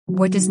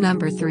What does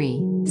number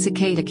 3,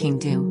 Cicada King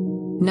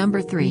do?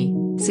 Number 3,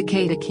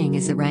 Cicada King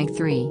is a rank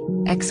 3,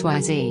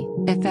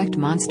 XYZ, effect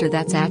monster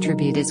that's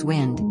attribute is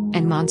wind,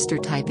 and monster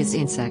type is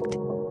insect.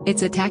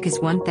 Its attack is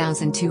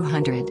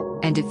 1200,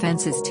 and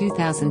defense is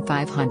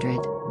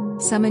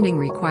 2500. Summoning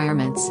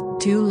requirements,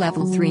 2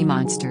 level 3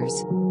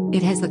 monsters.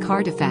 It has the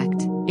card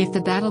effect, if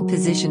the battle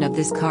position of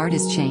this card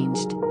is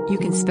changed, you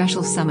can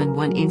special summon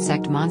 1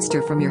 insect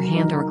monster from your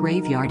hand or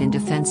graveyard in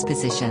defense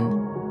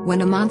position.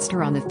 When a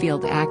monster on the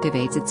field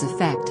activates its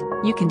effect,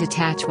 you can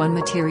detach 1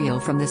 material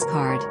from this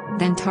card,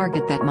 then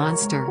target that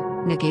monster,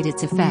 negate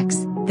its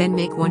effects, then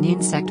make 1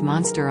 insect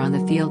monster on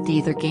the field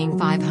either gain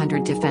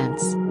 500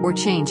 defense, or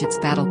change its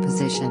battle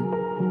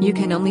position. You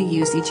can only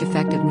use each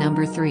effect of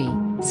number 3,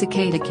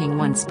 Cicada King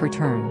once per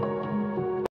turn.